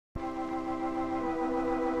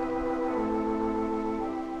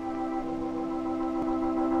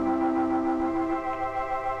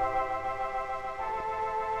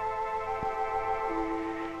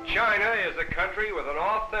a country with an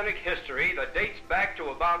authentic history that dates back to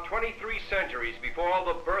about 23 centuries before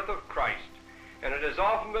the birth of Christ, and it has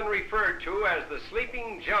often been referred to as the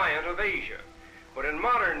sleeping giant of Asia. But in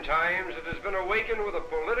modern times, it has been awakened with a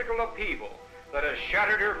political upheaval that has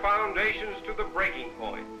shattered her foundations to the breaking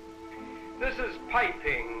point. This is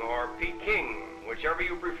Peiping, or Peking, whichever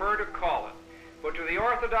you prefer to call it. But to the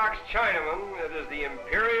Orthodox Chinaman, it is the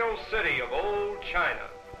imperial city of old China.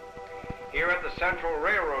 Here at the Central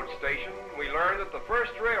Railroad Station, we learn that the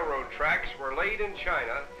first railroad tracks were laid in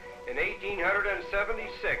China in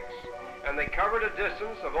 1876, and they covered a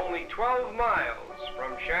distance of only 12 miles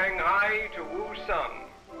from Shanghai to Wusun.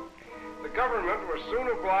 The government was soon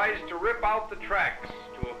obliged to rip out the tracks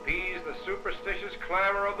to appease the superstitious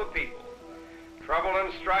clamor of the people. Trouble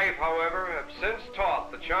and strife, however, have since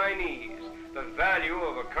taught the Chinese the value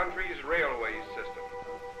of a country's railway system.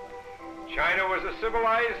 China was a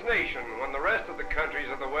civilized nation when the rest of the countries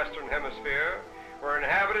of the Western Hemisphere were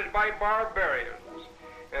inhabited by barbarians,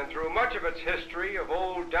 and through much of its history of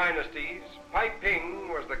old dynasties, Peiping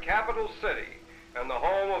was the capital city and the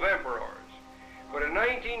home of emperors. But in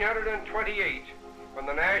 1928, when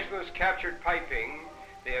the nationalists captured Peiping,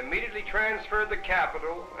 they immediately transferred the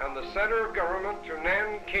capital and the center of government to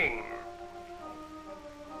Nanking.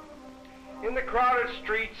 In the crowded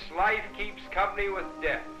streets, life keeps company with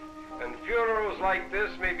death, and funerals like this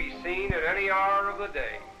may be seen at any hour of the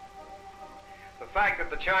day. The fact that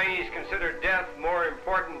the Chinese consider death more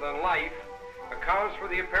important than life accounts for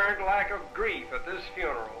the apparent lack of grief at this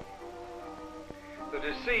funeral. The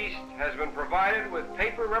deceased has been provided with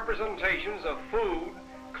paper representations of food,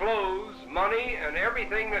 clothes, money, and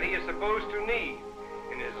everything that he is supposed to need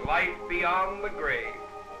in his life beyond the grave.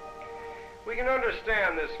 We can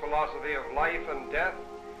understand this philosophy of life and death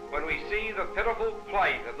when we see the pitiful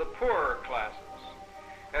plight of the poorer classes.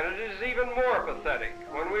 And it is even more pathetic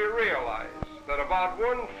when we realize that about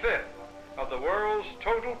 1/5 of the world's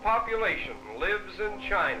total population lives in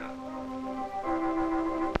China.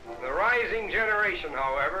 The rising generation,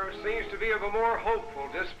 however, seems to be of a more hopeful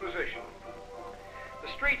disposition.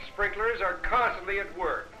 The street sprinklers are constantly at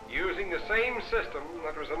work, using the same system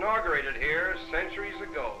that was inaugurated here centuries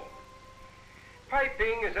ago.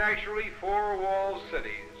 Peiping is actually 4 walled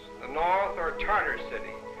cities. The north or Tartar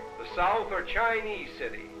city, the south or Chinese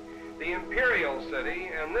city, the imperial city,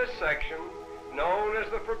 and this section known as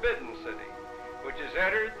the Forbidden City, which is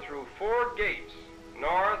entered through 4 gates,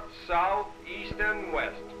 north, south, east, and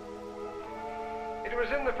west. It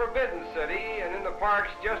was in the Forbidden City and in the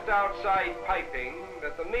parks just outside Peiping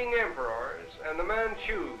that the Ming emperors and the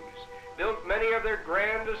Manchus built many of their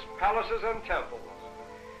grandest palaces and temples.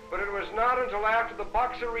 But it was not until after the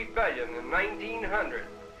Boxer Rebellion in 1900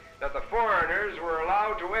 that the foreigners were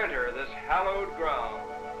allowed to enter this hallowed ground.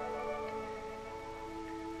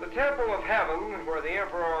 The Temple of Heaven, where the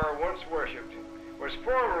emperor once worshipped, was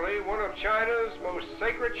formerly one of China's most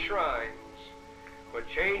sacred shrines. But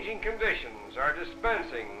changing conditions are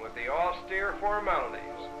dispensing with the austere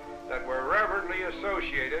formalities that were reverently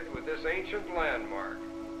associated with this ancient landmark.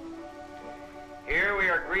 Here we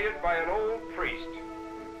are greeted by an old priest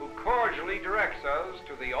who cordially directs us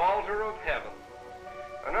to the altar of heaven,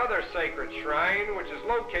 another sacred shrine which is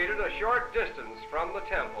located a short distance from the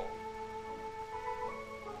temple.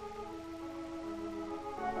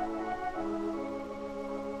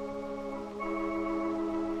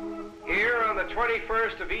 Here on the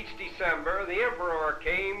 21st of each December, the emperor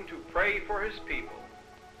came to pray for his people.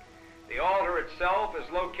 The altar itself is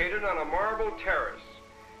located on a marble terrace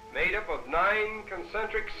made up of 9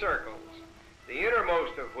 concentric circles, the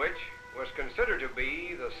innermost of which was considered to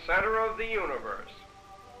be the center of the universe.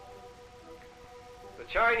 The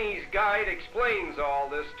Chinese guide explains all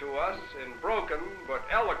this to us in broken but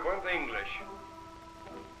eloquent English.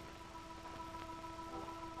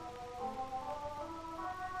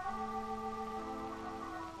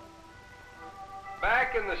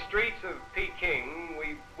 Back in the streets of Peking,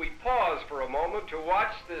 we pause for a moment to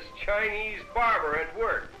watch this Chinese barber at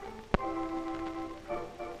work.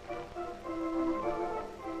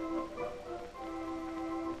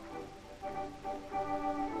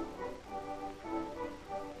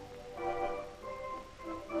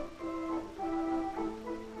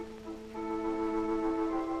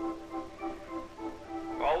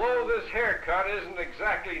 Although this haircut isn't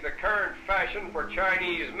exactly the current fashion for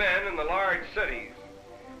Chinese men in the large cities,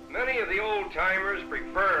 many of the old-timers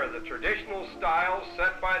prefer the traditional style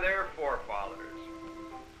set by their forefathers.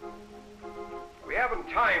 We haven't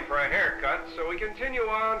time for a haircut, so we continue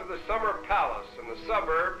on to the Summer Palace in the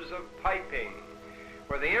suburbs of Peiping,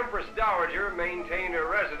 where the Empress Dowager maintained her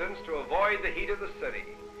residence to avoid the heat of the city.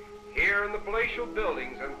 Here in the palatial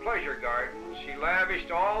buildings and pleasure gardens, she lavished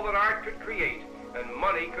all that art could create and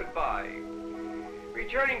money could buy.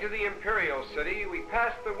 Returning to the imperial city, we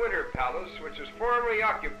passed the Winter Palace, which was formerly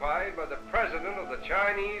occupied by the President of the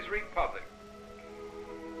Chinese Republic.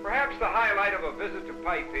 Perhaps the highlight of a visit to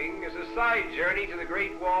Peiping is a side journey to the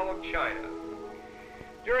Great Wall of China.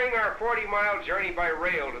 During our 40-mile journey by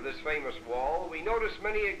rail to this famous wall, we noticed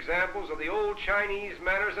many examples of the old Chinese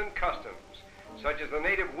manners and customs, such as the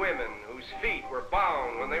native women whose feet were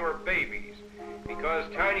bound when they were babies, because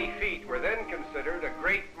tiny feet were then considered a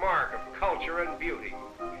great mark of culture and beauty.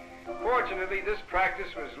 Fortunately, this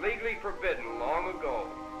practice was legally forbidden long ago.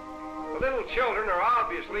 The little children are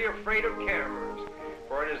obviously afraid of cameras,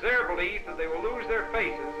 for it is their belief that they will lose their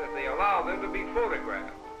faces if they allow them to be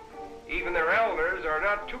photographed. Even their elders are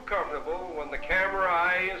not too comfortable when the camera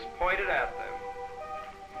eye is pointed at them.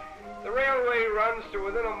 The railway runs to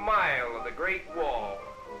within a mile of the Great Wall,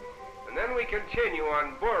 and then we continue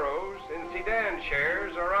on burros, in sedan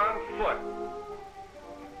chairs, or on foot.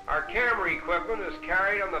 Our camera equipment is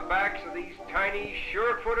carried on the backs of these tiny,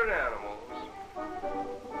 sure-footed animals.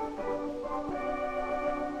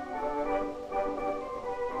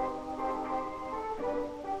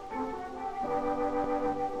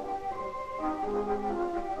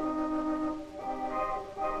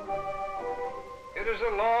 It is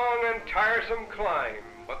a long and tiresome climb,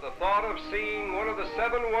 but the thought of seeing one of the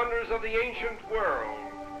 7 wonders of the ancient world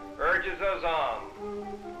urges us on.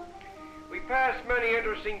 We pass many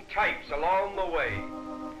interesting types along the way.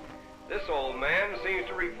 This old man seems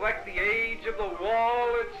to reflect the age of the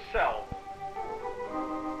wall itself.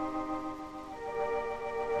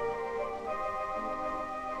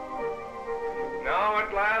 Now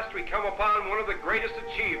at last we come upon one of the greatest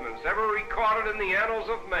achievements ever recorded in the annals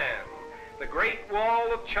of man, the Great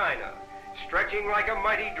Wall of China, stretching like a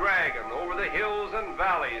mighty dragon over the hills and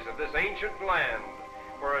valleys of this ancient land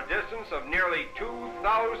for a distance of nearly 2,000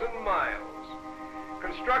 miles.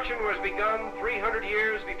 Construction was begun 300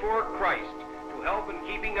 years before Christ to help in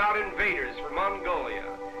keeping out invaders from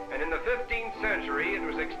Mongolia, and in the 15th century it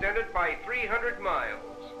was extended by 300 miles.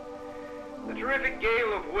 The terrific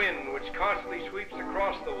gale of wind which constantly sweeps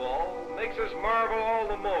across the wall makes us marvel all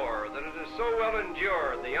the more that it has so well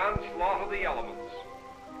endured the onslaught of the elements.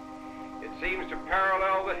 It seems to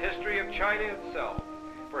parallel the history of China itself,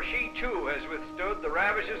 for she too has withstood the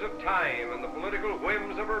ravages of time and the political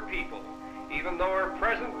whims of her people, even though her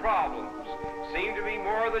present problems seem to be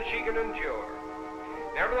more than she can endure.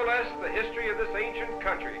 Nevertheless, the history of this ancient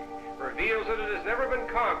country reveals that it has never been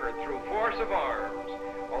conquered through force of arms,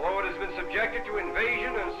 although it has been subjected to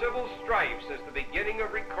invasion and civil strife since the beginning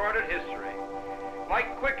of recorded history.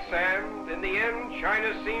 Like quicksand, in the end,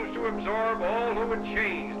 China seems to absorb all who would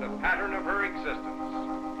change the pattern of her existence.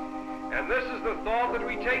 And this is the thought that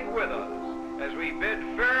we take with us as we bid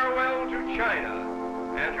farewell to China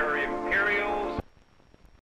and her imperial